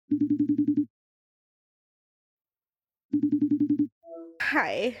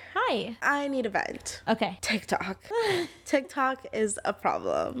Hi. Hi. I need a vent. Okay. TikTok. TikTok is a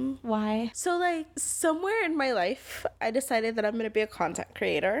problem. Why? So, somewhere in my life, I decided that I'm going to be a content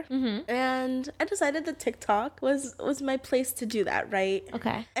creator. Mm-hmm. And I decided that TikTok was my place to do that, right?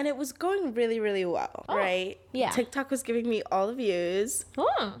 Okay. And it was going really, really well, right? yeah. TikTok was giving me all the views.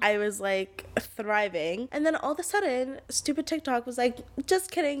 Oh. I was thriving. And then all of a sudden, stupid TikTok was like,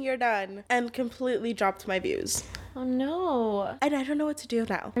 just kidding, you're done. And completely dropped my views. Oh no. And I don't know what to do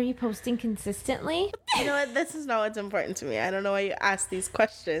now. Are you posting consistently? You know what? This is not what's important to me. I don't know why you ask these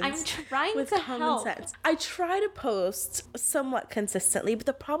questions. I'm trying with to common help. sense. I try to post somewhat consistently, but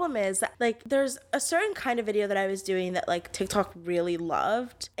the problem is that there's a certain kind of video that I was doing that TikTok really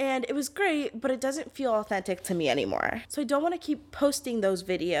loved, and it was great, but it doesn't feel authentic to me anymore. So I don't want to keep posting those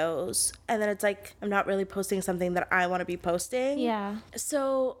videos, and then it's I'm not really posting something that I want to be posting. Yeah.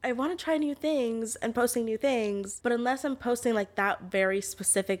 So I want to try new things and posting new things, but unless I'm posting that very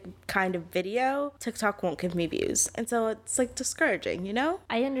specific kind of video, TikTok won't give me views. And so it's discouraging, you know?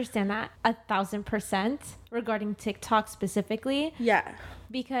 I understand that 1,000% regarding TikTok specifically. Yeah.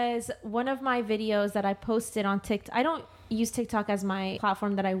 Because one of my videos that I posted on TikTok, I don't use TikTok as my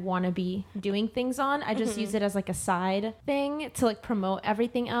platform that I want to be doing things on. I just use it as a side thing to promote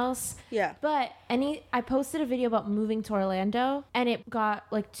everything else. Yeah. But I posted a video about moving to Orlando and it got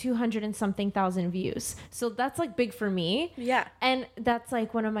 200 and something thousand views. So that's big for me. Yeah. And that's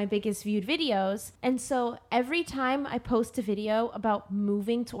one of my biggest viewed videos. And so every time I post a video about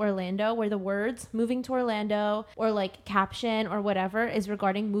moving to Orlando where the words moving to Orlando or caption or whatever is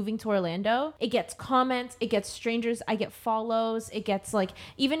regarding moving to Orlando, it gets comments, it gets strangers, I get follows, it gets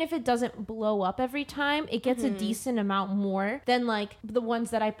even if it doesn't blow up every time, it gets a decent amount more than the ones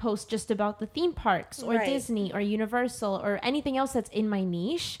that I post just about the theme parks or Disney or Universal or anything else that's in my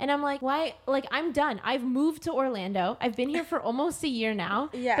niche. And I'm why? I'm done. I've moved to Orlando. I've been here for almost a year now.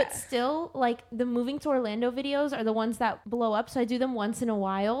 Yeah. But still, the moving to Orlando videos are the ones that blow up. So I do them once in a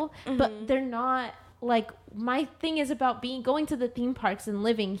while, but they're not my thing is about going to the theme parks and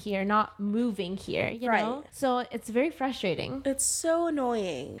living here, not moving here, you know? So it's very frustrating. It's so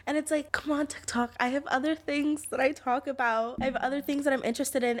annoying. And it's come on, TikTok, I have other things that I talk about. I have other things that I'm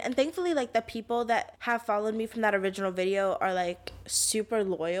interested in. And thankfully, the people that have followed me from that original video are super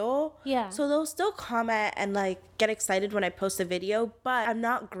loyal. Yeah. So they'll still comment and get excited when I post a video, but I'm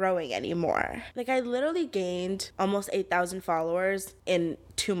not growing anymore. I literally gained almost 8,000 followers in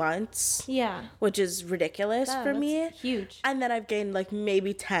 2 months. Yeah. Which is ridiculous for me. Huge. And then I've gained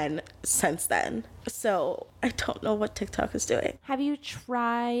maybe 10 since then. So I don't know what TikTok is doing. Have you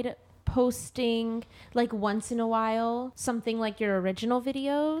tried posting once in a while something your original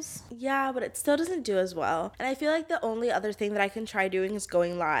videos? Yeah, but it still doesn't do as well. And I feel the only other thing that I can try doing is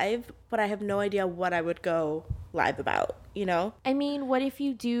going live, but I have no idea what I would go live about, you know? I mean, what if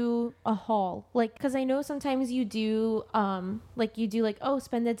you do a haul? Because I know sometimes you do,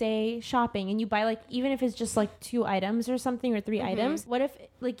 spend the day shopping and you buy, even if it's just 2 items or something or 3 items. What if,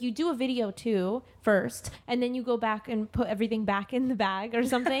 you do a video too first and then you go back and put everything back in the bag or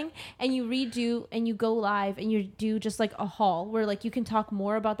something and you redo and you go live and you do just a haul where you can talk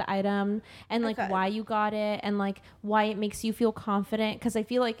more about the item and why you got it and why it makes you feel confident. Because I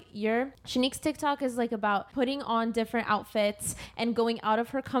feel Shanique's TikTok is about putting on different outfits and going out of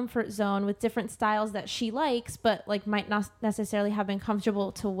her comfort zone with different styles that she likes but might not necessarily have been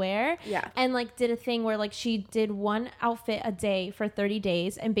comfortable to wear. Yeah. And did a thing where she did one outfit a day for 30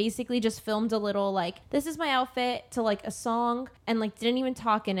 days and basically just filmed a little this is my outfit to a song and didn't even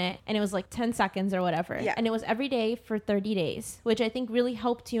talk in it and it was 10 seconds or whatever. Yeah. And it was every day for 30 days, which I think really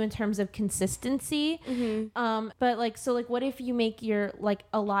helped you in terms of consistency. But so what if you make your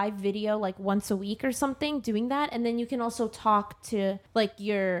a live video once a week or something doing that, and then you can also talk to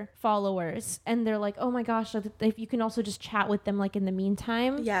your followers and they're oh my gosh, if you can also just chat with them in the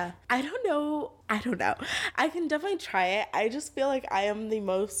meantime. Yeah. I don't know. I can definitely try it. I just feel I am the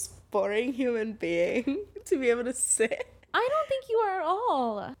most boring human being to be able to sit. I don't think you are at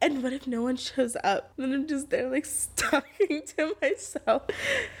all. And what if no one shows up? Then I'm just there talking to myself.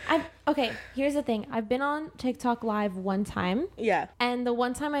 Okay, here's the thing. I've been on TikTok live one time. Yeah. And the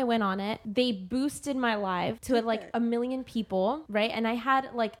one time I went on it, they boosted my live to 1 million people, right? And I had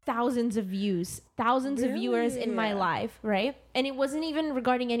thousands of views, thousands of viewers in my live, right? And it wasn't even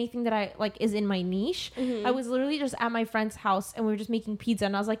regarding anything that I is in my niche. I was literally just at my friend's house and we were just making pizza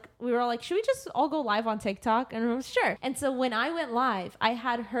and we were all should we just all go live on TikTok? And I was sure. And so when I went live, I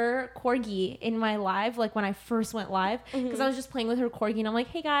had her corgi in my live, like when I first went live, because I was just playing with her corgi and I'm like,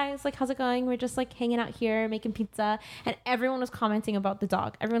 hey guys, like, how's it going? We're just like hanging out here making pizza. And everyone was commenting about the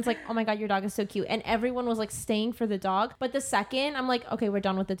dog. Everyone's like, oh my God, your dog is so cute. And everyone was like staying for the dog. But the second I'm like, okay, we're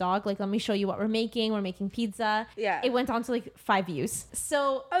done with the dog. Like, let me show you what we're making. We're making pizza. Yeah. It went on to like 5 views.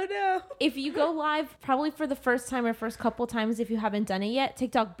 So Oh no. if you go live, probably for the first time or first couple times, if you haven't done it yet,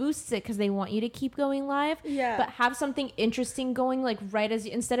 TikTok boosts it because they want you to keep going live. Yeah. But have something interesting going, like right as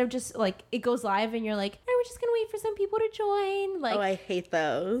you, instead of just like it goes live and you're like, hey, we're just gonna wait for some people to join. Like, oh, I hate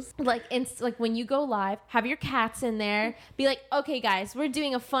those. like like when you go live, have your cats in there, be like, okay guys, we're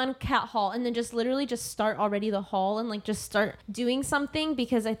doing a fun cat haul, and then just literally just start already the haul and like just start doing something,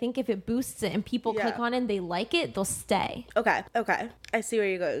 because I think if it boosts it and people click on it and they like it, they'll stay. Okay. I see where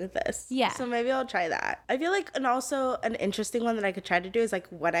you're going with this. Yeah. So maybe I'll try that. I feel like, and also an interesting one that I could try to do is like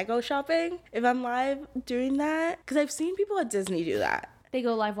when I go shopping, if I'm live doing that, because I've seen people at Disney do that. They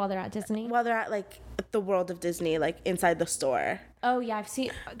go live while they're at Disney. While they're at like the world of Disney, like inside the store. Oh yeah, I've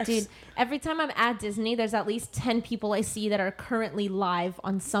seen, dude, every time I'm at Disney, there's at least 10 people I see that are currently live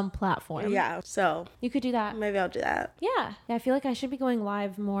on some platform. Yeah. So You could do that. maybe I'll do that. Yeah, I feel like I should be going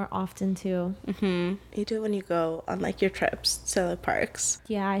live more often too. You do it when you go on like your trips to the parks.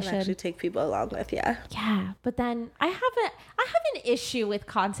 Yeah, I And should. actually take people along with you. Yeah, but then I have an issue with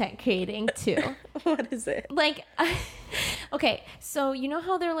content creating too. What is it? Like, okay, so you know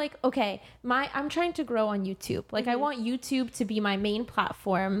how they're like, okay, I'm trying to grow on YouTube. Like, I want YouTube to be my main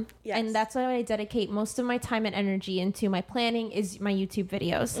platform. Yes. And that's why I dedicate most of my time and energy into. My planning is my YouTube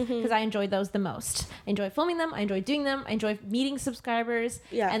videos, because I enjoy those the most. I enjoy filming them. I enjoy doing them. I enjoy meeting subscribers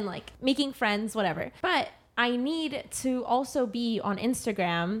and like making friends, whatever. But I need to also be on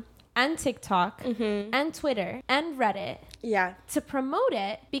Instagram and TikTok and Twitter and Reddit Yeah. to promote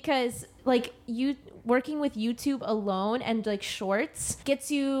it, because like you working with YouTube alone and like shorts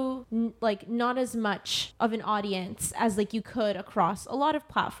gets you like not as much of an audience as like you could across a lot of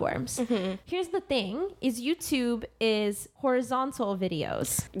platforms. Here's the thing is YouTube is horizontal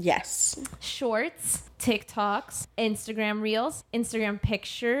videos. Yes. Shorts, TikToks, Instagram Reels, Instagram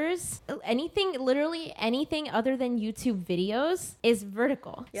pictures, anything, literally anything other than YouTube videos is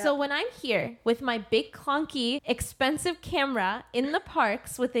vertical. Yeah. So when I'm here with my big clunky expensive camera in the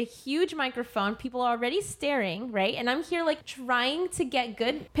parks with a huge microphone, people are already staring, right? And I'm here like trying to get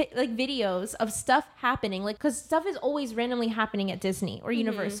good like videos of stuff happening, like because stuff is always randomly happening at Disney or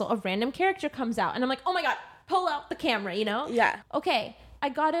Universal. A random character comes out and I'm like, oh my God, pull out the camera, you know? Yeah. Okay, I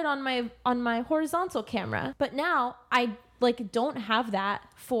got it on my horizontal camera, but now I like don't have that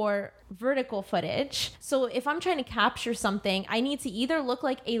for vertical footage. So if I'm trying to capture something, I need to either look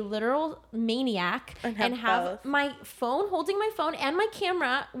like a literal maniac and have both. my phone, holding my phone and my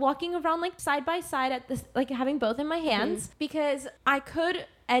camera, walking around like side by side at this, like having both in my hands, because I could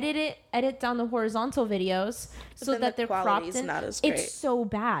edit down the horizontal videos so then that the they're cropped quality's in. not as great. It's so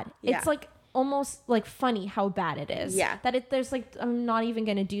bad. Yeah. It's like almost like funny how bad it is. Yeah. That there's like, I'm not even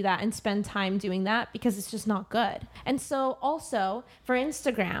going to do that and spend time doing that because it's just not good. And so also for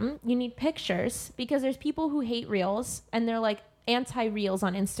Instagram, you need pictures because there's people who hate reels and they're like anti-reels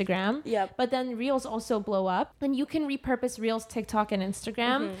on Instagram. Yep. But then reels also blow up and you can repurpose reels, TikTok and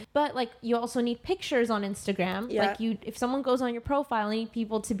Instagram. But like you also need pictures on Instagram. Yeah. Like if someone goes on your profile, you need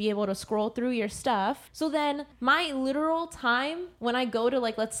people to be able to scroll through your stuff. So then my literal time when I go to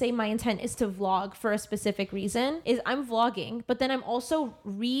like, let's say my intent is to vlog for a specific reason is I'm vlogging, but then I'm also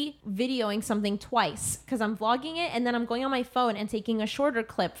videoing something twice because I'm vlogging it and then I'm going on my phone and taking a shorter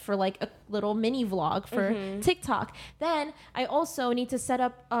clip for like a little mini vlog for TikTok. Then I also need to set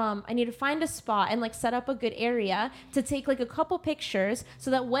up, I need to find a spot and like set up a good area to take like a couple pictures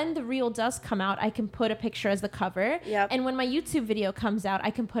so that when the reel does come out, I can put a picture as the cover. Yep. And when my YouTube video comes out,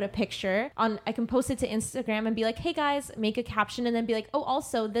 I can put a picture I can post it to Instagram and be like, hey guys, make a caption and then be like, oh,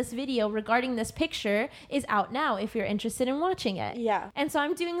 also this video regarding this picture is out now if you're interested in watching it. Yeah. And so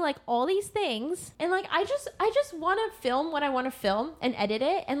I'm doing like all these things and like I just want to film what I want to film and edit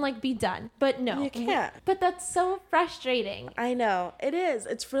it and like be done. But no. You can't. But that's so frustrating. I know. It is.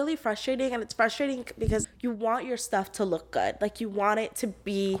 It's really frustrating, and it's frustrating because you want your stuff to look good. Like, you want it to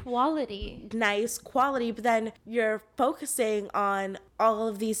be Quality. nice quality, but then you're focusing on all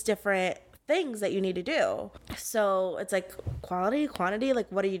of these different things that you need to do. So it's like quality, quantity,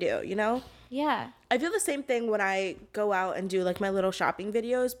 like what do you do, you know? Yeah. I feel the same thing when I go out and do like my little shopping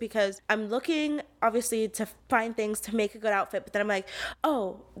videos, because I'm looking obviously to find things to make a good outfit, but then I'm like,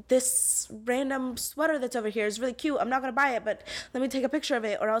 oh, this random sweater that's over here is really cute. I'm not gonna buy it, but let me take a picture of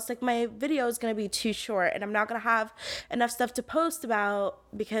it, or else like my video is gonna be too short and I'm not gonna have enough stuff to post about,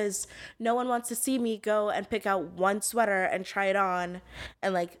 because no one wants to see me go and pick out one sweater and try it on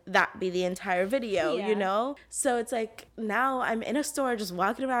and like that be the entire video, you know? So it's like now I'm in a store just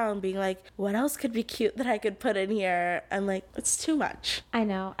walking around being like, what else could be cute that I could put in here? I'm like, it's too much. I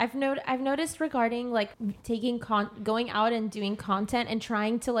know. I've noticed regarding like going out and doing content and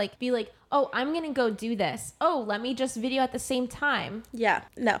trying to like be like, oh, I'm gonna go do this. Oh, let me just video at the same time. Yeah,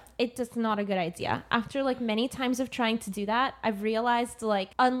 no. It's just not a good idea. After like many times of trying to do that, I've realized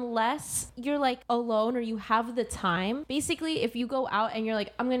like unless you're like alone or you have the time, basically if you go out and you're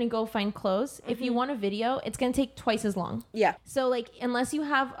like, I'm gonna go find clothes, if you want a video, it's gonna take twice as long. Yeah. So like unless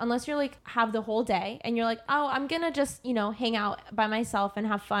you're like have the whole day and you're like, oh, I'm gonna just, you know, hang out by myself and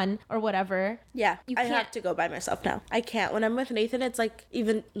have fun or whatever. Yeah, I have to go by myself now. I can't. When I'm with Nathan, it's like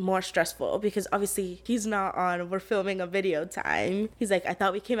even more stressful, because obviously he's not on. We're filming a video time. He's like, I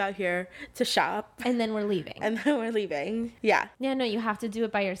thought we came out here to shop. And then we're leaving. And then we're leaving. Yeah. Yeah, no, you have to do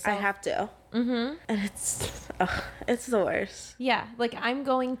it by yourself. I have to. And it's the worst. Yeah, like I'm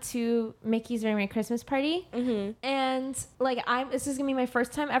going to Mickey's Very Merry Christmas party, and like this is gonna be my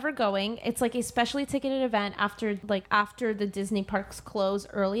first time ever going. It's like a specially ticketed event after the Disney parks close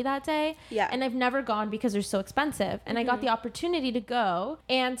early that day. Yeah, and I've never gone because they're so expensive, and I got the opportunity to go,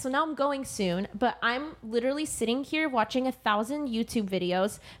 and so now I'm going soon. But I'm literally sitting here watching 1,000 YouTube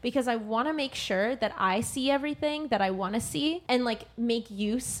videos because I want to make sure that I see everything that I want to see and like make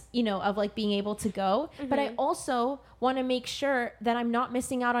use, you know, of like being able to go. But I also want to make sure that I'm not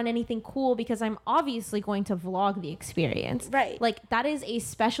missing out on anything cool because I'm obviously going to vlog the experience. Right. Like that is a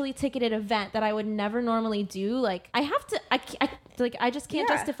specially ticketed event that I would never normally do. Like I have to, I just can't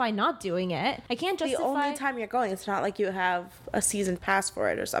justify not doing it. I can't justify. The only time you're going, it's not like you have a season pass for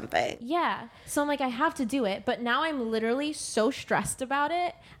it or something. Yeah. So I'm like, I have to do it. But now I'm literally so stressed about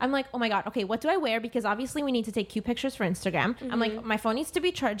it. I'm like, oh my God, okay, what do I wear? Because obviously we need to take cute pictures for Instagram. I'm like, my phone needs to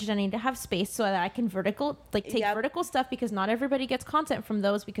be charged. I need to have space so that I can take vertical stuff, because not everybody gets content from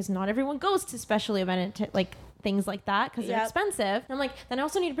those, because not everyone goes to special event like things like that because they're expensive. And I'm like, then I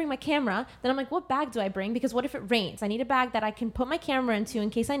also need to bring my camera. Then I'm like, what bag do I bring? Because what if it rains? I need a bag that I can put my camera into in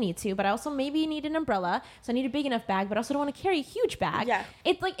case I need to, but I also maybe need an umbrella. So I need a big enough bag, but I also don't want to carry a huge bag. Yeah.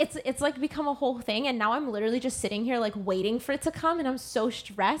 It's like become a whole thing. And now I'm literally just sitting here like waiting for it to come. And I'm so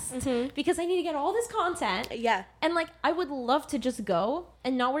stressed because I need to get all this content. Yeah. And like, I would love to just go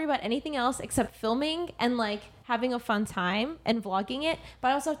and not worry about anything else except filming and like having a fun time and vlogging it, but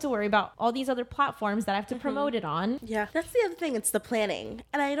I also have to worry about all these other platforms that I have to promote it on. Yeah, that's the other thing. It's the planning.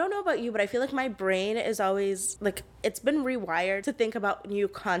 And I don't know about you, but I feel like my brain is always like, it's been rewired to think about new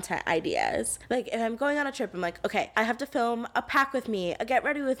content ideas. Like if I'm going on a trip, I'm like, okay, I have to film a pack with me, a get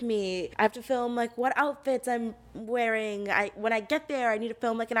ready with me. I have to film like what outfits I'm wearing. When I get there, I need to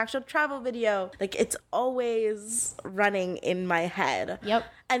film like an actual travel video. Like it's always running in my head. Yep.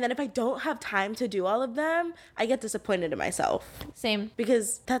 And then if I don't have time to do all of them, I get disappointed in myself. Same.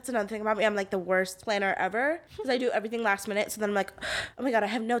 Because that's another thing about me. I'm like the worst planner ever because I do everything last minute. So then I'm like, oh my God, I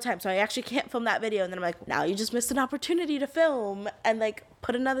have no time. So I actually can't film that video. And then I'm like, now you just missed an opportunity to film and like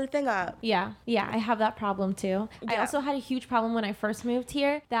put another thing up. Yeah. Yeah. I have that problem too. Yeah. I also had a huge problem when I first moved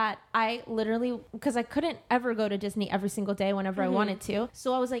here that I literally, because I couldn't ever go to Disney every single day whenever I wanted to.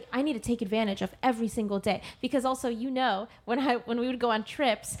 So I was like, I need to take advantage of every single day, because also, you know, when we would go on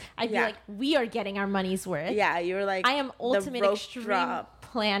trips, I'd be like, we are getting our money's worth. Yeah. You were like, I am ultimate extreme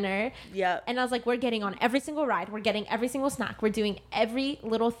planner. Yep. And I was like, we're getting on every single ride. We're getting every single snack. We're doing every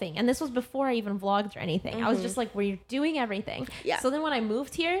little thing. And this was before I even vlogged or anything. I was just like, we're doing everything. Yeah. So then when I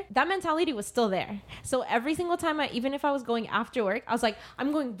moved here, that mentality was still there. So every single time even if I was going after work, I was like,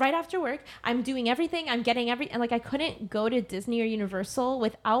 I'm going right after work. I'm doing everything. I'm getting and like, I couldn't go to Disney or Universal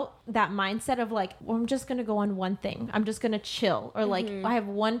without that mindset of like, well, I'm just going to go on one thing. I'm just going to chill, or like, I have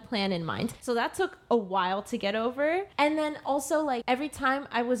one plan in mind. So that took a while to get over. And then also like every time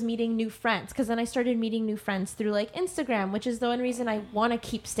I was meeting new friends, because then I started meeting new friends through like Instagram, which is the one reason I want to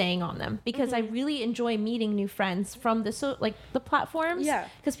keep staying on them, because I really enjoy meeting new friends from the platforms. Yeah,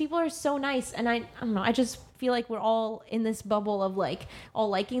 because people are so nice, and I don't know, I just feel like we're all in this bubble of like all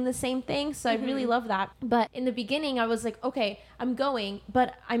liking the same thing. So I really love that. But in the beginning I was like, okay, I'm going,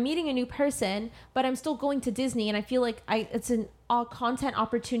 but I'm meeting a new person, but I'm still going to Disney, and I feel like it's an all content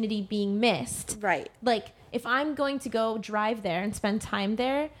opportunity being missed. Right. Like if I'm going to go drive there and spend time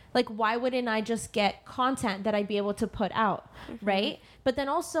there, like, why wouldn't I just get content that I'd be able to put out, right? But then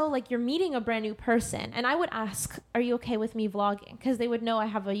also, like, you're meeting a brand new person, and I would ask, are you okay with me vlogging? Because they would know I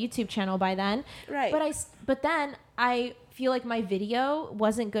have a YouTube channel by then. Right. But then I feel like my video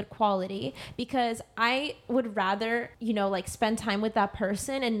wasn't good quality, because I would rather, you know, like, spend time with that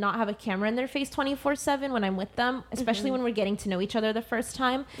person and not have a camera in their face 24/7 when I'm with them, especially when we're getting to know each other the first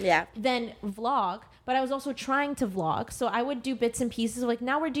time. Yeah. Than vlog. But I was also trying to vlog. So I would do bits and pieces of, like,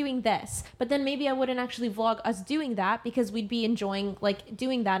 now we're doing this. But then maybe I wouldn't actually vlog us doing that, because we'd be enjoying, like,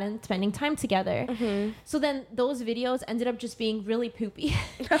 doing that and spending time together. So then those videos ended up just being really poopy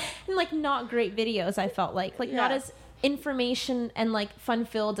and, like, not great videos, I felt like. Like, not as information and, like, fun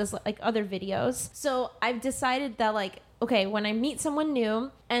filled as, like, other videos. So I've decided that, like, okay, when I meet someone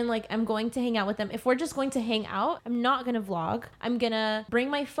new and, like, I'm going to hang out with them, if we're just going to hang out, I'm not going to vlog. I'm going to bring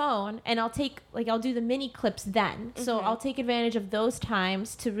my phone and I'll do the mini clips then. So I'll take advantage of those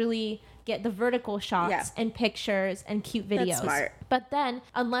times to really get the vertical shots and pictures and cute videos. That's smart. But then,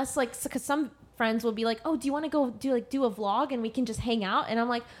 unless, like, because some friends will be like, oh, do you want to go do a vlog and we can just hang out? And I'm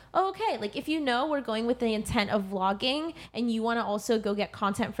like, oh, okay. Like, if you know we're going with the intent of vlogging and you want to also go get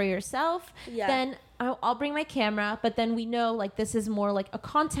content for yourself, then I'll bring my camera. But then we know, like, this is more like a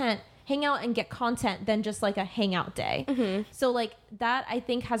content hang out and get content than just, like, a hangout day. So, like, that I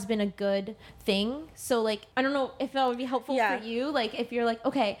think has been a good thing. So, like, I don't know if that would be helpful for you. Like, if you're like,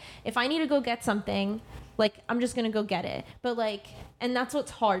 okay, if I need to go get something, like, I'm just gonna go get it. But, like, and that's what's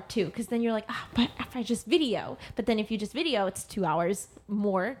hard too, because then you're like, but if I just video, but then if you just video, it's 2 hours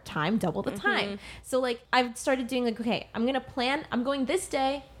more time, double the time. So, like, I've started doing, like, okay, I'm gonna plan, I'm going this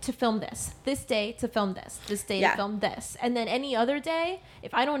day to film this day to film this day to film this, and then any other day,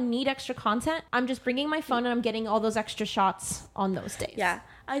 if I don't need extra content, I'm just bringing my phone and I'm getting all those extra shots on those days.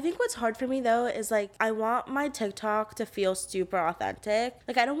 I think what's hard for me, though, is, like, I want my TikTok to feel super authentic.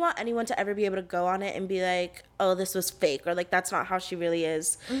 Like, I don't want anyone to ever be able to go on it and be like, oh, this was fake, or, like, that's not how she really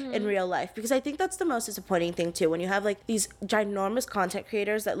is in real life. Because I think that's the most disappointing thing, too, when you have, like, these ginormous content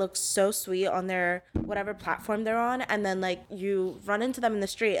creators that look so sweet on their whatever platform they're on, and then, like, you run into them in the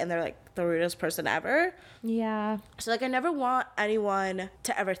street and they're, like, the rudest person ever. Yeah. So, like, I never want anyone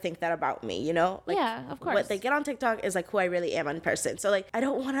to ever think that about me, you know? Like, yeah, of course. What they get on TikTok is, like, who I really am in person. So, like, I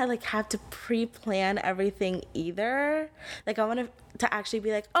don't want to, like, have to pre-plan everything either. Like, I want to actually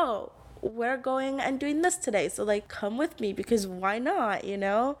be like, oh, we're going and doing this today, so, like, come with me, because why not, you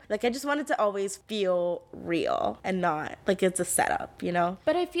know? Like, I just want it to always feel real and not like it's a setup, you know?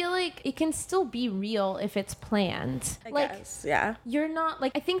 But I feel like it can still be real if it's planned. I guess, yeah. You're not,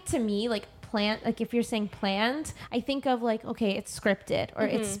 like, I think to me, like, like, if you're saying planned, I think of, like, okay, it's scripted, or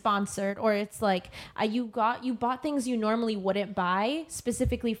it's sponsored, or it's like you bought things you normally wouldn't buy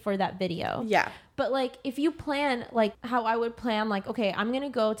specifically for that video. Yeah. But, like, if you plan, like, how I would plan, like, okay, I'm going to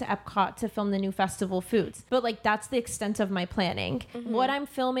go to Epcot to film the new festival foods. But, like, that's the extent of my planning. What I'm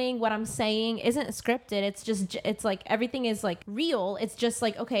filming, what I'm saying isn't scripted. It's just, it's, like, everything is, like, real. It's just,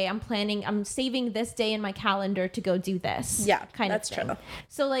 like, okay, I'm saving this day in my calendar to go do this. Yeah, kind that's of thing. true.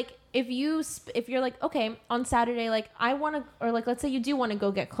 So, like, if you're like, okay, on Saturday, like, I want to, or, like, let's say you do want to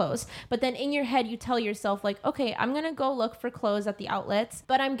go get clothes, but then in your head you tell yourself, like, okay, I'm going to go look for clothes at the outlets,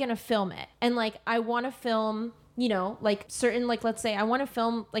 but I'm going to film it. And, like, I want to film, you know, like, certain, like, let's say I want to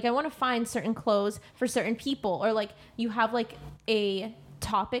film, like, I want to find certain clothes for certain people, or, like, you have, like, a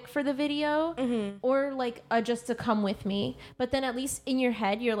topic for the video, or, like, just to come with me. But then at least in your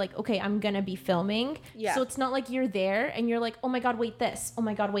head you're like, okay, I'm gonna be filming. So it's not like you're there and you're like, oh my god, wait this, oh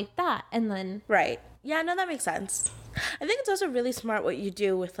my god, wait that, and then Yeah, no, that makes sense. I think it's also really smart what you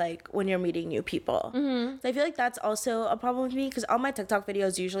do with, like, when you're meeting new people. So I feel like that's also a problem with me, because all my TikTok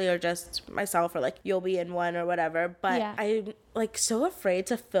videos usually are just myself, or, like, you'll be in one or whatever. But I'm, like, so afraid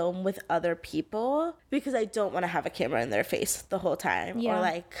to film with other people, because I don't want to have a camera in their face the whole time. Or,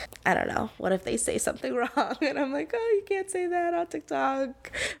 like, I don't know, what if they say something wrong and I'm like, oh, you can't say that on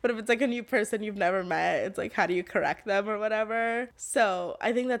TikTok. What if it's, like, a new person you've never met? It's like, how do you correct them or whatever? So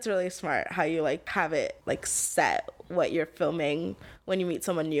I think that's really smart, how you, like, have it, like, set what you're filming when you meet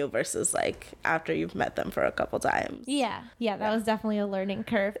someone new versus, like, after you've met them for a couple times. Yeah, that was definitely a learning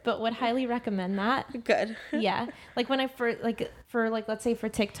curve, but would highly recommend that. Good. Yeah, like, when I first, like, for, like, let's say for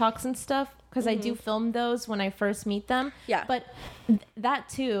TikToks and stuff, because I do film those when I first meet them. Yeah. But that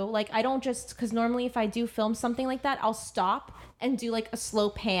too, like, I don't just, because normally if I do film something like that, I'll stop and do, like, a slow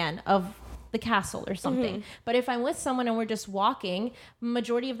pan of the castle or something. But if I'm with someone and we're just walking,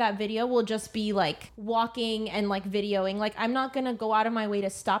 majority of that video will just be like walking and like videoing. Like I'm not gonna go out of my way to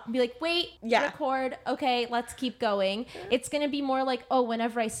stop and be like, wait, record, okay, let's keep going. It's gonna be more like, oh,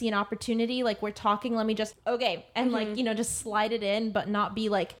 whenever I see an opportunity, like we're talking, let me just and like, you know, just slide it in, but not be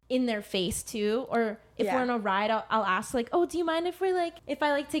like in their face too. Or if we're on a ride, I'll ask like, oh, do you mind if I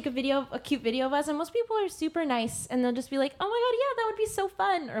like take a cute video of us? And most people are super nice and they'll just be like, oh my God, yeah, that would be so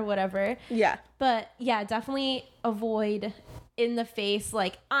fun or whatever. Yeah. But yeah, definitely avoid in the face,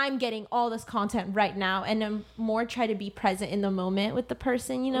 like I'm getting all this content right now, and I'm more try to be present in the moment with the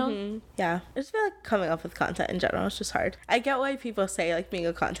person, you know? Yeah. I just feel like coming up with content in general is just hard. I get why people say like being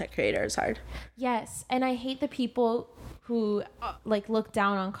a content creator is hard. Yes. And I hate the people who like look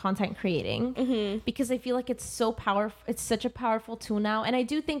down on content creating because I feel like it's so powerful. It's such a powerful tool now. And I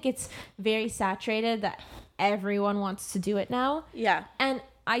do think it's very saturated that everyone wants to do it now. Yeah. And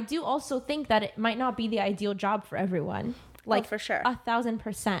I do also think that it might not be the ideal job for everyone. Like, for sure.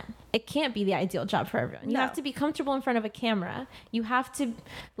 1,000%. It can't be the ideal job for everyone. You have to be comfortable in front of a camera. You have to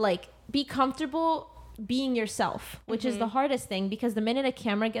like be comfortable being yourself, which is the hardest thing, because the minute a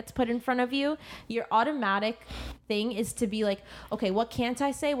camera gets put in front of you, your automatic thing is to be like, okay, what can't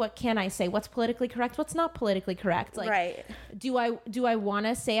I say? What can I say? What's politically correct? What's not politically correct? Like, do I want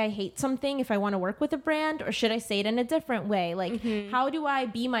to say I hate something if I want to work with a brand, or should I say it in a different way? Like, how do I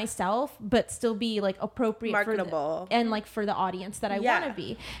be myself but still be like appropriate, marketable, and like for the audience that I want to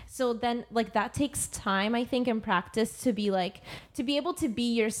be? So then like that takes time, I think, and practice to be like, to be able to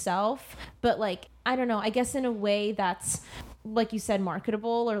be yourself, but like, I don't know, I guess in a way that's, like you said,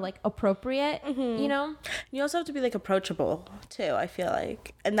 marketable or like appropriate, you know? You also have to be like approachable too, I feel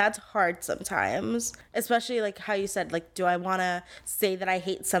like. And that's hard sometimes, especially like how you said, like, do I want to say that I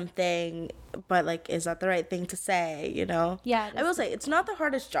hate something, but like, is that the right thing to say, you know? Yeah. I will say, it's not the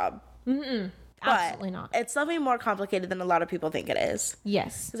hardest job. Absolutely not. It's definitely more complicated than a lot of people think it is.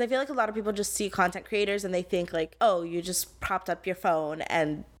 Yes. Because I feel like a lot of people just see content creators and they think like, oh, you just propped up your phone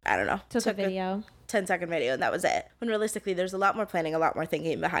and, I don't know, took a video. 10-second video and that was it. When realistically, there's a lot more planning, a lot more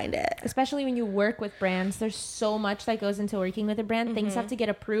thinking behind it. Especially when you work with brands, there's so much that goes into working with a brand. Things have to get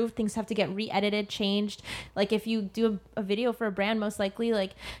approved, things have to get re-edited, changed. Like if you do a video for a brand, most likely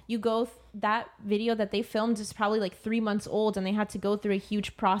like you go that video that they filmed is probably like 3 months old, and they had to go through a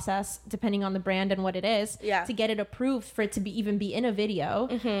huge process depending on the brand and what it is to get it approved for it to be even be in a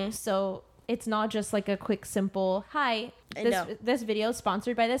video. So it's not just like a quick, simple, hi, this video is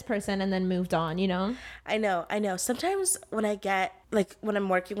sponsored by this person, and then moved on, you know? I know. Sometimes when I get, like, when I'm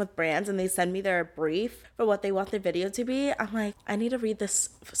working with brands and they send me their brief for what they want their video to be, I'm like, I need to read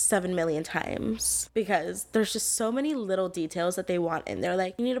this 7 million times, because there's just so many little details that they want in there.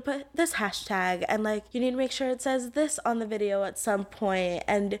 Like, you need to put this hashtag, and like, you need to make sure it says this on the video at some point,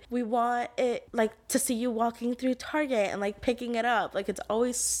 and we want it like to see you walking through Target and like picking it up. Like, it's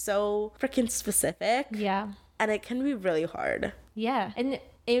always so freaking specific. Yeah. And it can be really hard. Yeah. And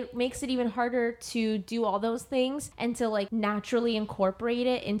it makes it even harder to do all those things and to like naturally incorporate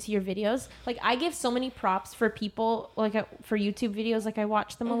it into your videos. Like I give so many props for people, like for YouTube videos, like I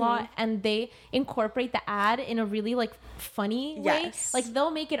watch them a lot, and they incorporate the ad in a really like funny way. Like they'll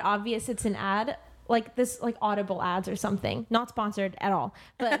make it obvious it's an ad, like this, like Audible ads or something, not sponsored at all,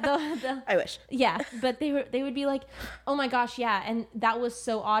 but I wish. Yeah, but they would be like, oh my gosh, yeah, and that was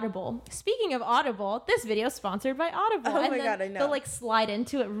so Audible. Speaking of Audible, this video is sponsored by Audible. Oh my God, I know. They'll like slide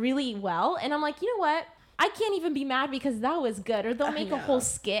into it really well, and I'm like, you know what? I can't even be mad because that was good. Or they'll make a whole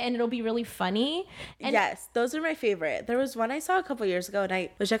skit and it'll be really funny. And yes, those are my favorite. There was one I saw a couple years ago, and I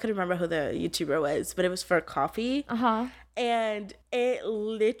wish I could remember who the YouTuber was, but it was for coffee. And it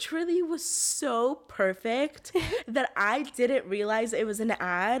literally was so perfect that I didn't realize it was an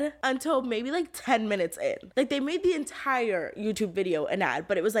ad until maybe like 10 minutes in. Like they made the entire YouTube video an ad,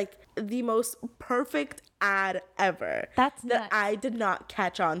 but it was like the most perfect ad ever. That's that I did not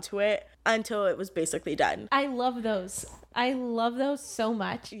catch on to it until it was basically done. I love those. I love those so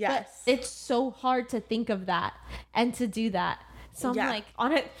much. Yes. But it's so hard to think of that and to do that. So I'm like,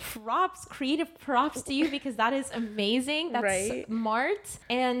 on it, creative props to you, because that is amazing. That's smart.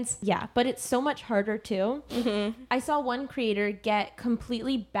 And yeah, but it's so much harder too. I saw one creator get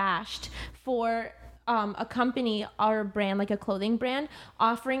completely bashed for a company or a brand, like a clothing brand,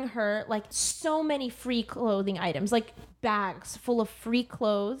 offering her like so many free clothing items, like bags full of free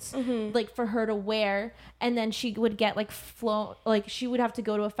clothes, like for her to wear, and then she would get like she would have to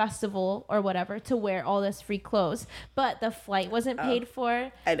go to a festival or whatever to wear all this free clothes, but the flight wasn't paid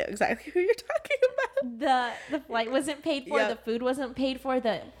for. I know exactly who you're talking about. The flight wasn't paid for. The food wasn't paid for.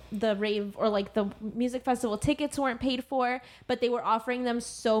 the rave or like the music festival tickets weren't paid for, but they were offering them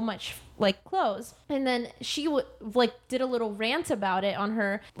so much like clothes. And then she like did a little rant about it on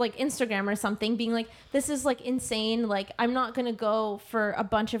her like Instagram or something, being like, this is like insane, like I'm not gonna go for a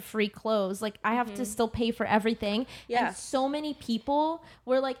bunch of free clothes, like I have to still pay for everything. And so many people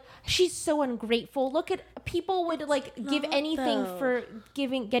were like, she's so ungrateful, look at people would like give anything for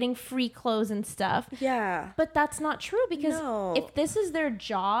getting free clothes and stuff. But that's not true, because if this is their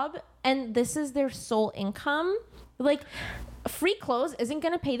job and this is their sole income, like free clothes isn't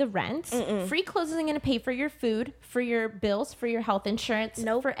going to pay the rent. Free clothes isn't going to pay for your food, for your bills, for your health insurance,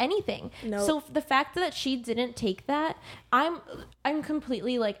 for anything. So the fact that she didn't take that, I'm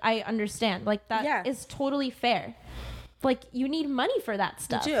completely like, I understand, like that is totally fair. Like you need money for that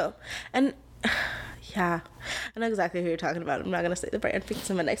stuff. You do. And yeah, I know exactly who you're talking about. I'm not gonna say the brand because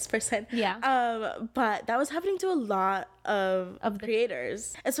I'm a nice person. But that was happening to a lot of the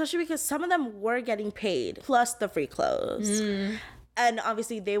creators, especially because some of them were getting paid plus the free clothes, and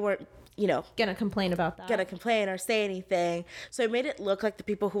obviously they weren't, you know, gonna complain about that, gonna complain or say anything. So it made it look like the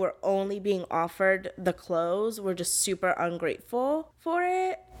people who were only being offered the clothes were just super ungrateful for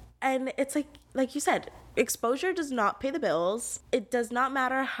it. And it's like you said, exposure does not pay the bills. It does not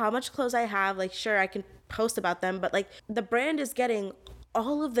matter how much clothes I have. Like, sure, I can post about them, but like the brand is getting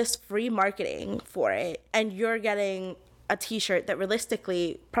all of this free marketing for it, and you're getting a t-shirt that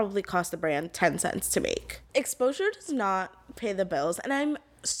realistically probably cost the brand 10 cents to make. Exposure does not pay the bills, and I'm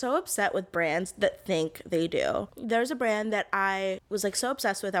so upset with brands that think they do. There's a brand that I was like so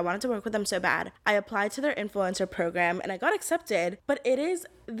obsessed with. I wanted to work with them so bad. I applied to their influencer program and I got accepted, but it is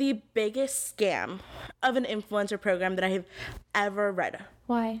the biggest scam of an influencer program that I have ever read.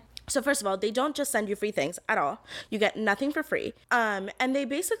 Why? So first of all, they don't just send you free things at all. You get nothing for free. And they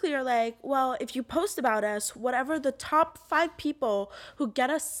basically are like, well, if you post about us, whatever the top 5 people who get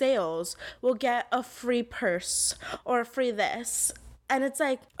us sales will get a free purse or a free this. And it's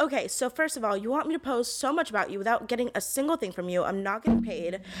like, okay, so first of all, you want me to post so much about you without getting a single thing from you. I'm not getting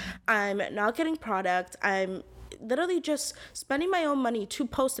paid. I'm not getting product. I'm literally just spending my own money to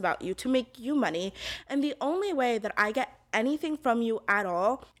post about you, to make you money. And the only way that I get anything from you at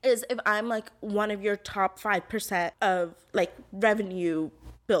all is if I'm like one of your top 5% of like revenue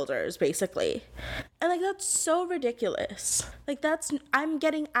builders, basically. And like that's so ridiculous. Like I'm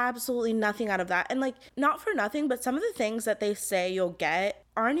getting absolutely nothing out of that. And like, not for nothing, but some of the things that they say you'll get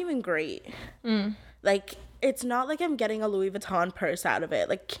aren't even great. Like, it's not like I'm getting a Louis Vuitton purse out of it.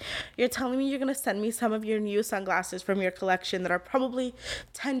 Like, you're telling me you're gonna send me some of your new sunglasses from your collection that are probably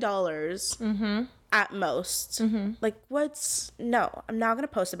 $10 at most. Like, no, I'm not gonna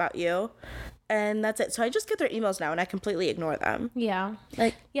post about you. And that's it. So I just get their emails now and I completely ignore them. Yeah.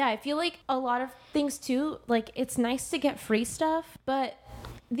 Like, yeah, I feel like a lot of things too, like it's nice to get free stuff, but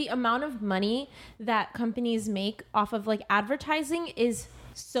the amount of money that companies make off of like advertising is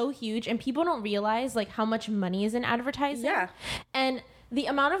so huge, and people don't realize like how much money is in advertising. And the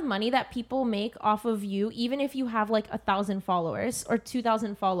amount of money that people make off of you, even if you have like 1,000 followers or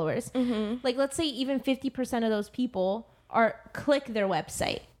 2,000 followers, like let's say even 50% of those people click their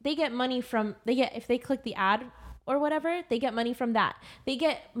website. They get money from, if they click the ad or whatever, they get money from that. They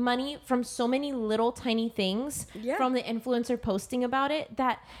get money from so many little tiny things from the influencer posting about it,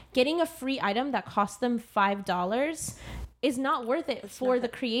 that getting a free item that costs them $5 is not worth it for the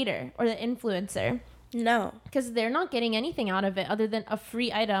creator or the influencer. No. Because they're not getting anything out of it other than a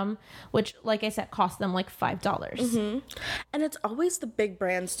free item, which, like I said, cost them like $5. And it's always the big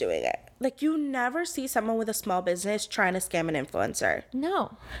brands doing it. Like, you never see someone with a small business trying to scam an influencer.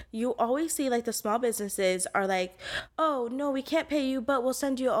 No. You always see, like, the small businesses are like, oh, no, we can't pay you, but we'll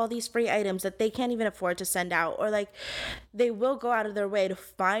send you all these free items that they can't even afford to send out. Or, like, they will go out of their way to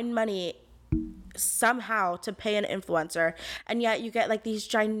find money somehow to pay an influencer, and yet you get like these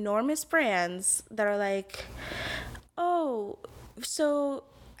ginormous brands that are like, oh, so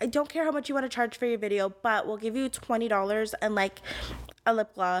I don't care how much you want to charge for your video, but we'll give you $20 and like a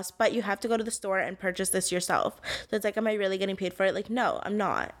lip gloss, but you have to go to the store and purchase this yourself. So it's like, am I really getting paid for it? Like, no, I'm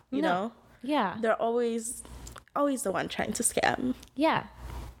not, you know? Yeah. They're always the one trying to scam. Yeah.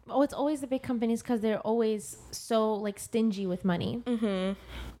 Oh, it's always the big companies because they're always so like stingy with money.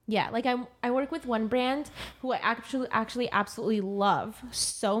 Yeah, like I work with one brand who I actually absolutely love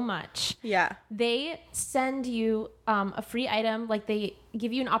so much. Yeah. They send you a free item, like they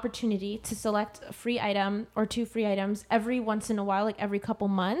give you an opportunity to select a free item or 2 free items every once in a while, like every couple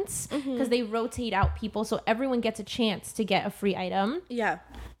months, because they rotate out people so everyone gets a chance to get a free item. Yeah.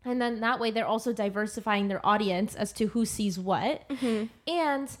 And then that way they're also diversifying their audience as to who sees what.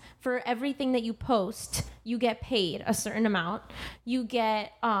 And for everything that you post, you get paid a certain amount. You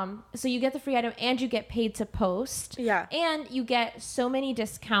get, so you get the free item and you get paid to post. Yeah. And you get so many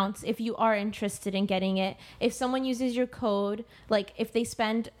discounts if you are interested in getting it. If someone uses your code, like if they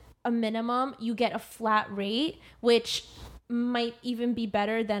spend a minimum, you get a flat rate, which might even be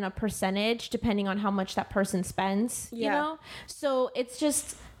better than a percentage depending on how much that person spends, you know? So it's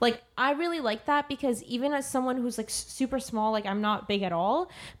just like, I really like that because even as someone who's like super small, like I'm not big at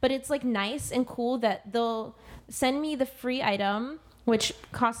all, but it's like nice and cool that they'll send me the free item, which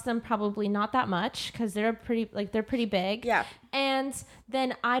costs them probably not that much because they're pretty big. Yeah. And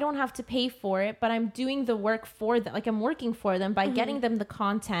then I don't have to pay for it, but I'm doing the work for them. Like I'm working for them by getting them the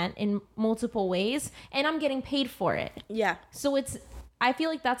content in multiple ways, and I'm getting paid for it. Yeah. So I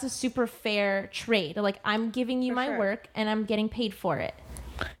feel like that's a super fair trade. Like I'm giving you my work and I'm getting paid for it.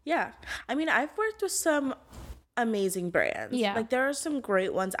 Yeah. I mean, I've worked with some amazing brands. Yeah. Like there are some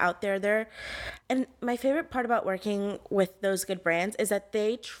great ones out there. And my favorite part about working with those good brands is that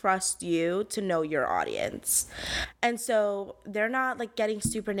they trust you to know your audience. And so they're not like getting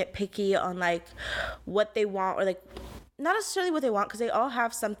super nitpicky on like what they want, or like not necessarily what they want, because they all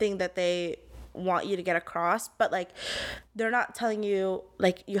have something that they want you to get across, but like they're not telling you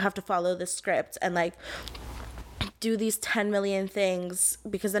like you have to follow the script and like do these 10 million things,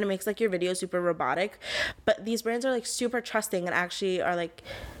 because then it makes like your video super robotic. But these brands are like super trusting and actually are like,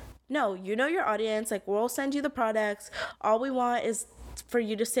 no, you know your audience, like we'll send you the products. All we want is for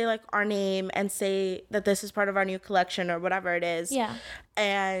you to say like our name and say that this is part of our new collection or whatever it is. Yeah.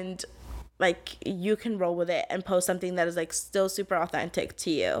 And like you can roll with it and post something that is like still super authentic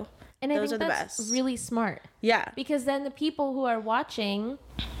to you. And those I are think the that's best. really smart. Yeah. Because then the people who are watching,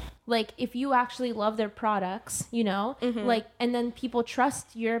 like if you actually love their products, you know, like, and then people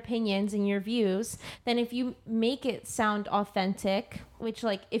trust your opinions and your views, then if you make it sound authentic, which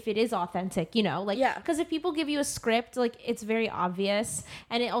like if it is authentic, you know, like, because if people give you a script, like it's very obvious,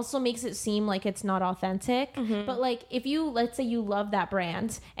 and it also makes it seem like it's not authentic. But like if you, let's say you love that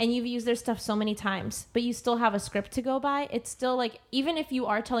brand and you've used their stuff so many times, but you still have a script to go by, it's still like, even if you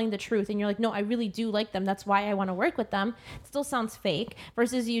are telling the truth and you're like, no, I really do like them, that's why I want to work with them, it still sounds fake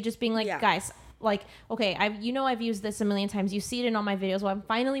versus you just being like, guys, like, okay, I've used this a million times. You see it in all my videos. Well, I'm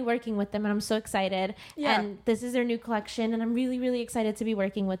finally working with them and I'm so excited. And this is their new collection and I'm really, really excited to be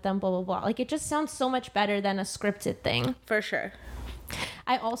working with them, blah, blah, blah. Like, it just sounds so much better than a scripted thing. For sure.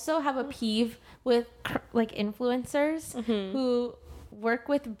 I also have a peeve with like influencers who work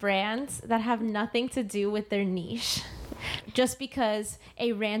with brands that have nothing to do with their niche. Just because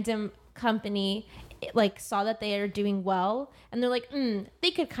a random company like saw that they are doing well and they're like,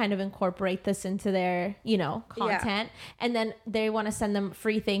 they could kind of incorporate this into their, you know, content. And then they want to send them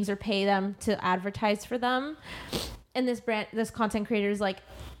free things or pay them to advertise for them. And this content creator is like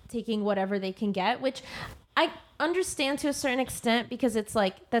taking whatever they can get, which I understand to a certain extent because it's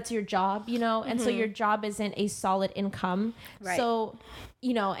like, that's your job, you know? And so your job isn't a solid income. Right. So,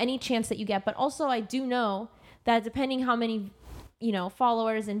 you know, any chance that you get, but also I do know that depending how many, you know,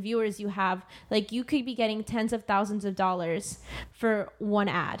 followers and viewers you have, like you could be getting tens of thousands of dollars for one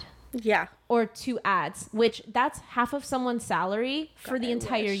ad. Yeah. Or 2 ads, which that's half of someone's salary for the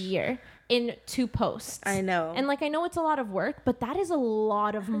entire year in 2 posts. I know. And like, I know it's a lot of work, but that is a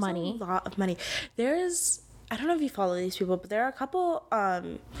lot of money. A lot of money. There's, I don't know if you follow these people, but there are a couple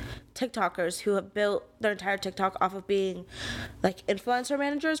TikTokers who have built their entire TikTok off of being like influencer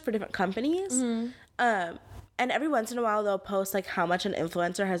managers for different companies. And every once in a while they'll post like how much an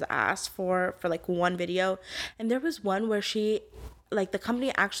influencer has asked for like one video. And there was one where she, like the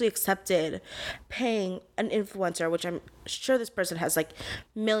company actually accepted paying an influencer, which I'm sure this person has like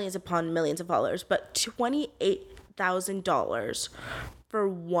millions upon millions of followers, but $28,000 for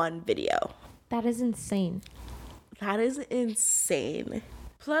one video. That is insane. That is insane.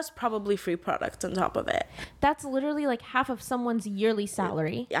 Plus probably free products on top of it. That's literally like half of someone's yearly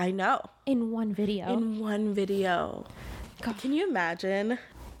salary. I know. In one video. God. Can you imagine?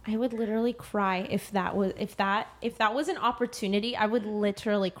 I would literally cry if that was an opportunity. I would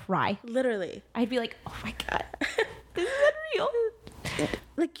literally cry. Literally. I'd be like, oh my God, this is unreal.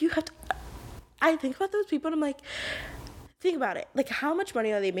 Like you have to, I think about those people and I'm like, think about it. Like how much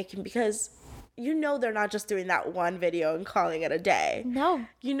money are they making? Because you know they're not just doing that one video and calling it a day. No.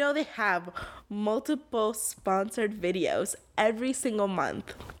 You know they have multiple sponsored videos every single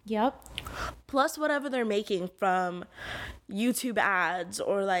month. Yep. Plus whatever they're making from YouTube ads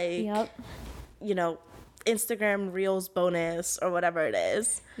or like, you know, Instagram Reels bonus or whatever it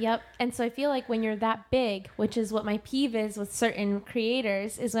is. Yep. And so I feel like when you're that big, which is what my peeve is with certain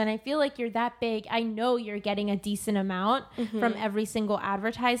creators, is when I feel like you're that big, I know you're getting a decent amount from every single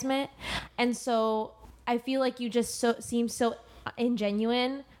advertisement. And so I feel like you just seem so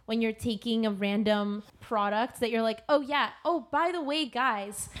ingenuine when you're taking a random product that you're like, oh yeah, oh, by the way,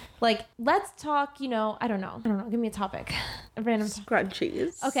 guys, like, let's talk, I don't know, give me a topic. A random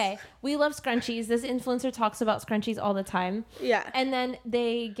Scrunchies. Okay, we love scrunchies. This influencer talks about scrunchies all the time. Yeah. And then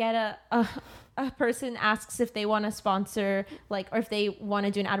they get a person asks if they want to sponsor, like, or if they want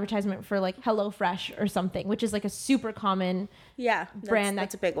to do an advertisement for like HelloFresh or something, which is like a super common brand.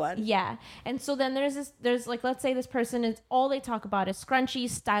 That's a big one. Yeah. And so then there's like, let's say this person is, all they talk about is scrunchies,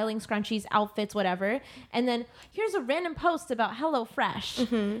 styling scrunchies, outfits, whatever. And then here's a random post about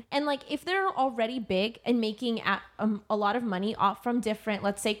HelloFresh. And like, if they're already big and making a lot of money off from different,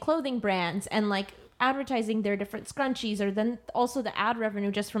 let's say, clothing brands, and like advertising their different scrunchies, or then also the ad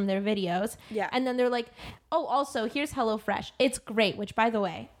revenue just from their videos. Yeah. And then they're like, oh, also here's HelloFresh. It's great, which by the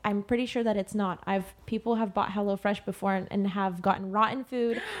way, I'm pretty sure that it's not. People have bought HelloFresh before and have gotten rotten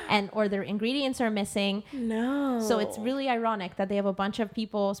food or their ingredients are missing. No. So it's really ironic that they have a bunch of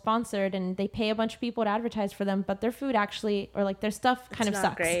people sponsored and they pay a bunch of people to advertise for them, but their food actually, or like their stuff kind of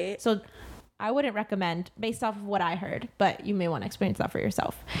sucks. Great. So I wouldn't recommend based off of what I heard, but you may want to experience that for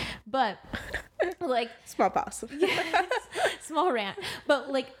yourself. But like, small pause. Small rant.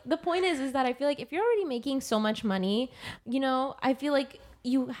 But like, the point is that I feel like if you're already making so much money, I feel like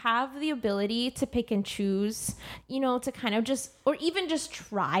you have the ability to pick and choose, to kind of just, or even just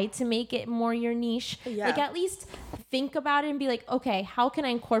try to make it more your niche. Yeah. Like, at least think about it and be like, okay, how can I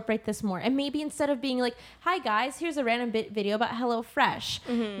incorporate this more? And maybe instead of being like, hi guys, here's a random video about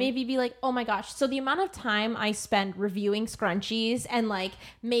HelloFresh, maybe be like, oh my gosh, so the amount of time I spend reviewing scrunchies and like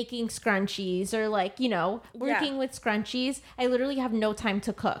making scrunchies, or like, working with scrunchies, I literally have no time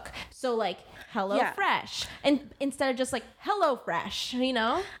to cook. So like, HelloFresh, and instead of just like HelloFresh,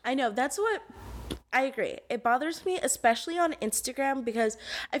 I know, that's what I agree. It bothers me, especially on Instagram, because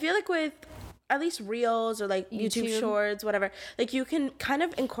I feel like with at least Reels or like YouTube Shorts, whatever, like you can kind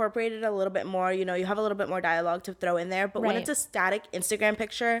of incorporate it a little bit more, you have a little bit more dialogue to throw in there. But when it's a static Instagram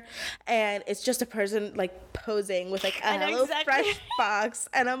picture and it's just a person like posing with like a HelloFresh box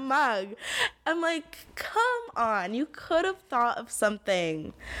and a mug, I'm like, come on, you could have thought of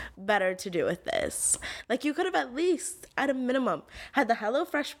something better to do with this. Like, you could have at least, at a minimum, had the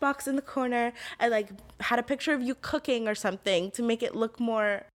HelloFresh box in the corner and like had a picture of you cooking or something to make it look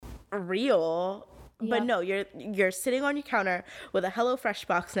more real. But no, you're sitting on your counter with a HelloFresh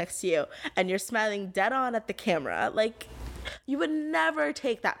box next to you and you're smiling dead on at the camera. Like, you would never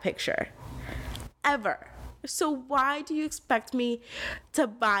take that picture ever. So why do you expect me to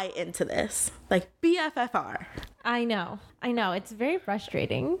buy into this? Like, BFFR. I know it's very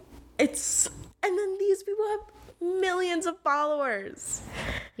frustrating. And then these people have millions of followers.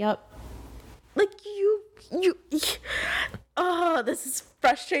 Yep. Like, this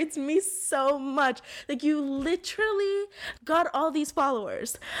frustrates me so much. Like, you literally got all these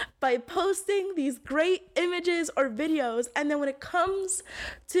followers by posting these great images or videos, and then when it comes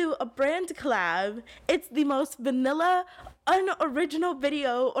to a brand collab, it's the most vanilla, unoriginal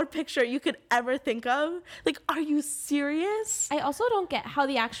video or picture you could ever think of. Like, are you serious? I also don't get how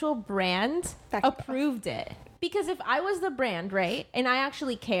the actual brand approved it. Because if I was the brand, right, and I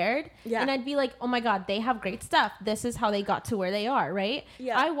actually cared, and I'd be like, oh my God, they have great stuff. This is how they got to where they are, right?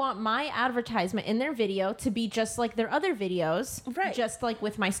 Yeah. I want my advertisement in their video to be just like their other videos, right? Just like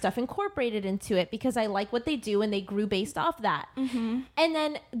with my stuff incorporated into it, because I like what they do and they grew based off that. And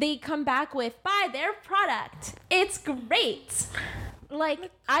then they come back with, buy their product. It's great.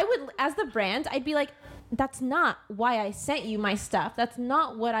 Like, I would, as the brand, I'd be like, that's not why I sent you my stuff. That's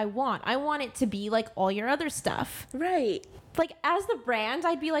not what I want. I want it to be like all your other stuff. Right. Like, as the brand,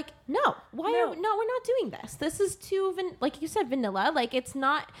 I'd be like, no, we're not doing this. This is too, like you said, vanilla. Like, it's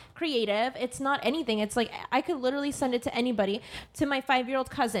not creative. It's not anything. It's like, I could literally send it to anybody, to my 5-year-old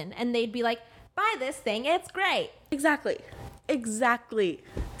cousin, and they'd be like, buy this thing. It's great. Exactly.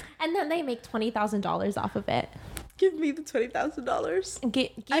 And then they make $20,000 off of it. Give me the $20,000.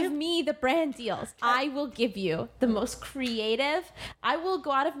 Give me the brand deals. I will give you the most creative. I will go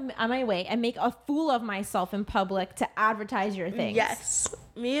out of my way and make a fool of myself in public to advertise your things. Yes.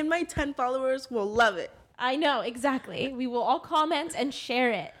 Me and my 10 followers will love it. I know, exactly. We will all comment and share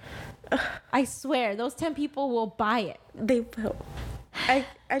it. I swear, those 10 people will buy it. They will. I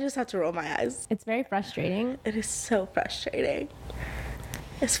just have to roll my eyes. It's very frustrating. It is so frustrating.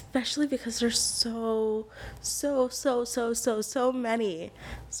 Especially because there's so many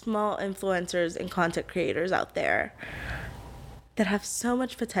small influencers and content creators out there that have so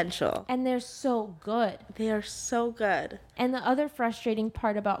much potential. And they're so good. They are so good. And the other frustrating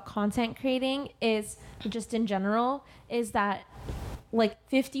part about content creating is, just in general, is that like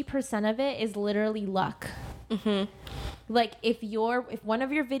 50% of it is literally luck. Mm-hmm. Like if one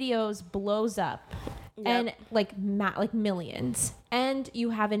of your videos blows up, yep, and like millions, and you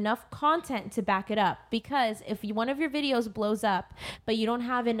have enough content to back it up, because if one of your videos blows up but you don't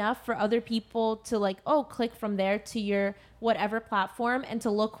have enough for other people to like, oh, click from there to your whatever platform and to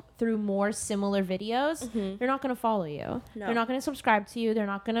look through more similar videos, mm-hmm, they're not going to follow you. No. They're not going to subscribe to you. They're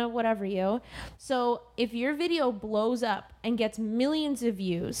not going to whatever you. So if your video blows up and gets millions of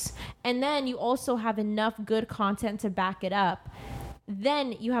views, and then you also have enough good content to back it up,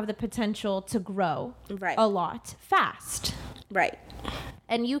 then you have the potential to grow, right, a lot fast. Right.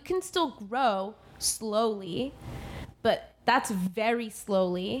 And you can still grow slowly, but that's very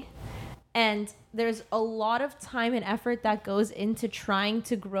slowly. And there's a lot of time and effort that goes into trying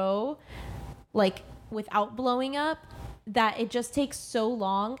to grow, like, without blowing up, that it just takes so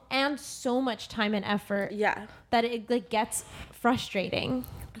long and so much time and effort, yeah, that it like gets frustrating.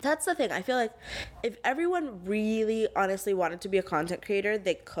 That's the thing. I feel like if everyone really honestly wanted to be a content creator,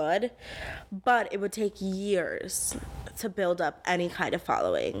 they could, but it would take years to build up any kind of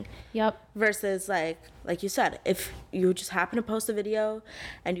following. Yep. Versus like you said, if you just happen to post a video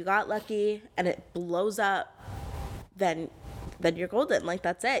and you got lucky and it blows up, then you're golden. Like,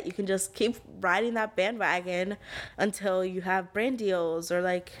 that's it. You can just keep riding that bandwagon until you have brand deals or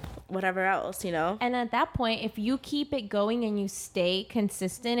like whatever else, you know? And at that point, if you keep it going and you stay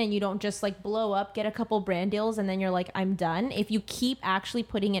consistent and you don't just like blow up, get a couple brand deals, and then you're like, I'm done. If you keep actually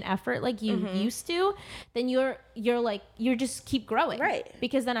putting in effort like you mm-hmm. used to, then you're just keep growing. Right.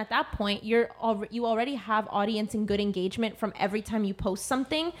 Because then at that point, you already have audience and good engagement from every time you post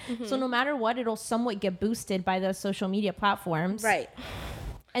something. Mm-hmm. So no matter what, it'll somewhat get boosted by the social media platforms. Right.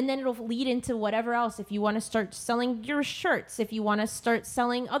 And then it'll lead into whatever else. If you want to start selling your shirts, if you want to start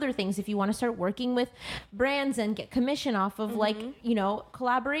selling other things, if you want to start working with brands and get commission off of mm-hmm. like, you know,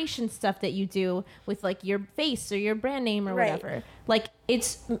 collaboration stuff that you do with like your face or your brand name or right. whatever. Like,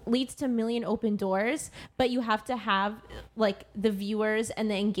 it leads to a million open doors, but you have to have like the viewers and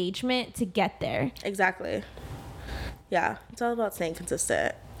the engagement to get there. Exactly. Yeah. It's all about staying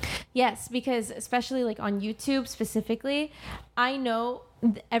consistent. Yes, because especially like on YouTube specifically, I know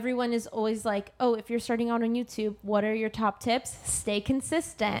everyone is always like, oh, if you're starting out on YouTube, what are your top tips? Stay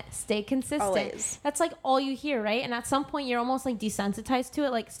consistent. Stay consistent. Always. That's like all you hear, right? And at some point you're almost like desensitized to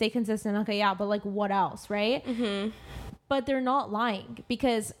it, like stay consistent. Okay, yeah, but like what else, right? Mm-hmm. But they're not lying,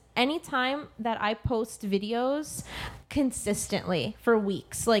 because anytime that I post videos consistently for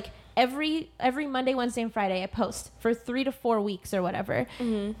weeks, like every Monday, Wednesday, and Friday, I post for 3 to 4 weeks or whatever.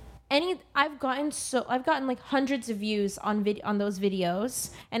 Mm-hmm. I've gotten like hundreds of views on those videos,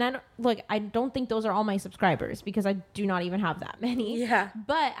 and I don't think those are all my subscribers, because I do not even have that many. Yeah.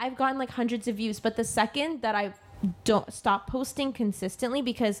 But I've gotten like hundreds of views. But the second that I don't stop posting consistently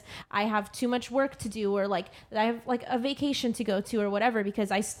because I have too much work to do, or like I have like a vacation to go to or whatever,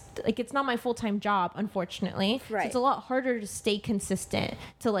 because it's not my full-time job, unfortunately. Right. So it's a lot harder to stay consistent,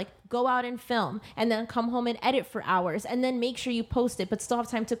 to like go out and film and then come home and edit for hours and then make sure you post it, but still have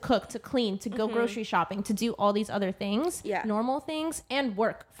time to cook, to clean, to go mm-hmm. grocery shopping, to do all these other things, yeah, normal things, and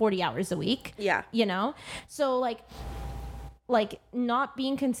work 40 hours a week. Yeah. You know? So like not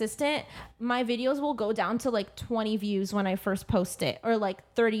being consistent, my videos will go down to like 20 views when I first post it, or like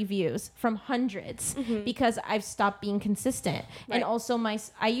 30 views from hundreds, mm-hmm. because I've stopped being consistent. Right. And also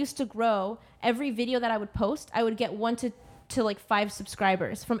I used to grow every video that I would post. I would get 1 to like 5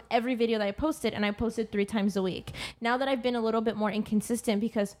 subscribers from every video that I posted, and I posted 3 times a week. Now that I've been a little bit more inconsistent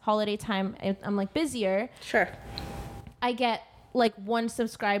because holiday time, I'm like busier. Sure. I get like 1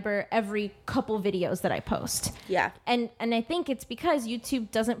 subscriber every couple videos that I post. Yeah. And I think it's because YouTube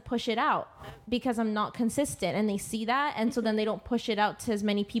doesn't push it out, because I'm not consistent, and they see that, and so then they don't push it out to as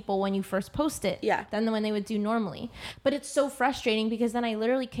many people when you first post it. Yeah. Than when they would do normally. But it's so frustrating, because then I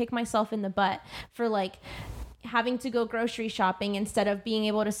literally kick myself in the butt for like having to go grocery shopping instead of being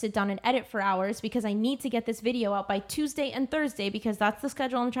able to sit down and edit for hours, because I need to get this video out by Tuesday and Thursday, because that's the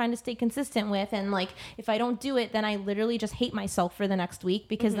schedule I'm trying to stay consistent with. And like, if I don't do it, then I literally just hate myself for the next week,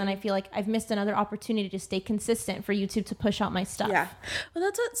 because mm-hmm. then I feel like I've missed another opportunity to stay consistent for YouTube to push out my stuff. Yeah. Well,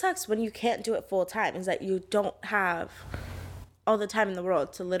 that's what sucks when you can't do it full time, is that you don't have all the time in the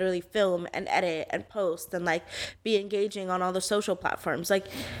world to literally film and edit and post and like be engaging on all the social platforms. Like,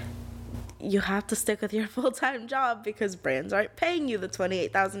 you have to stick with your full-time job because brands aren't paying you the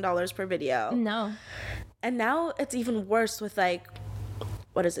 $28,000 per video. No. And now it's even worse with like,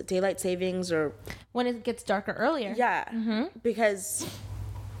 what is it, daylight savings or... When it gets darker earlier. Yeah, because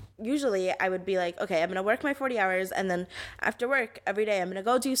usually I would be like, okay, I'm going to work my 40 hours and then after work every day I'm going to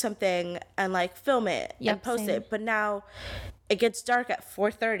go do something and like film it and post it. But now it gets dark at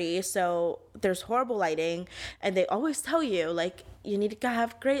 4:30, so there's horrible lighting, and they always tell you like you need to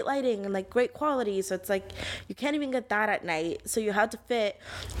have great lighting and like great quality, so it's like you can't even get that at night, so you have to fit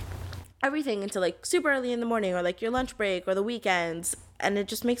everything into like super early in the morning or like your lunch break or the weekends, and it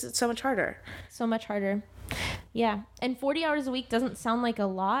just makes it so much harder. So much harder. Yeah. And 40 hours a week doesn't sound like a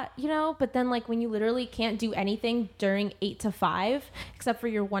lot, you know, but then like when you literally can't do anything during 8 to 5 except for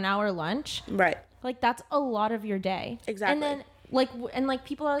your 1 hour lunch. Right. Like that's a lot of your day. Exactly. And then like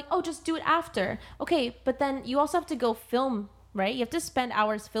people are like, oh, just do it after. Okay, but then you also have to go film, right? You have to spend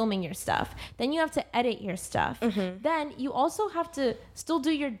hours filming your stuff. Then you have to edit your stuff. Then you also have to still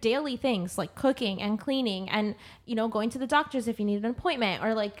do your daily things like cooking and cleaning and, you know, going to the doctors if you need an appointment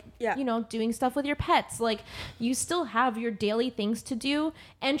or like, you know, doing stuff with your pets. Like you still have your daily things to do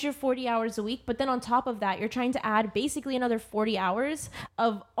and your 40 hours a week. But then on top of that, you're trying to add basically another 40 hours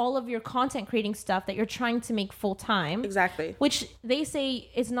of all of your content creating stuff that you're trying to make full time. Exactly. Which they say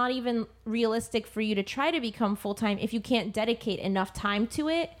is not even realistic for you to try to become full time if you can't dedicate enough time to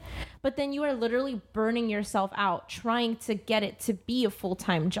it. But then you are literally burning yourself out trying to get it to be a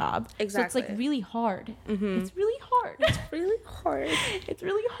full-time job. Exactly. So it's like really hard. It's really hard. It's really hard. It's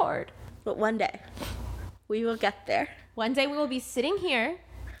really hard. But one day we will get there. One day we will be sitting here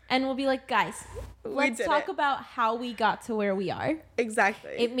and we'll be like, guys, let's talk about how we got to where we are.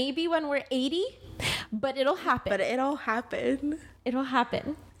 Exactly. It may be when we're 80, but it'll happen. It'll happen. It'll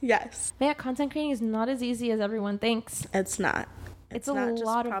happen. Yes. But yeah, content creating is not as easy as everyone thinks. It's not. It's not a just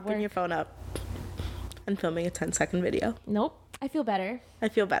lot of propping work. your phone up and filming a 10-second video. Nope. I feel better. I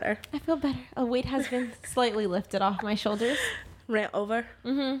feel better. I feel better. A weight has been slightly lifted off my shoulders. Rant over?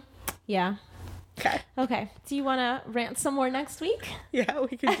 Yeah. Okay. Okay. Do you want to rant some more next week? Yeah,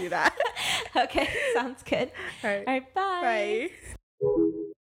 we can do that. Okay. Sounds good. All right. All right. Bye. Bye.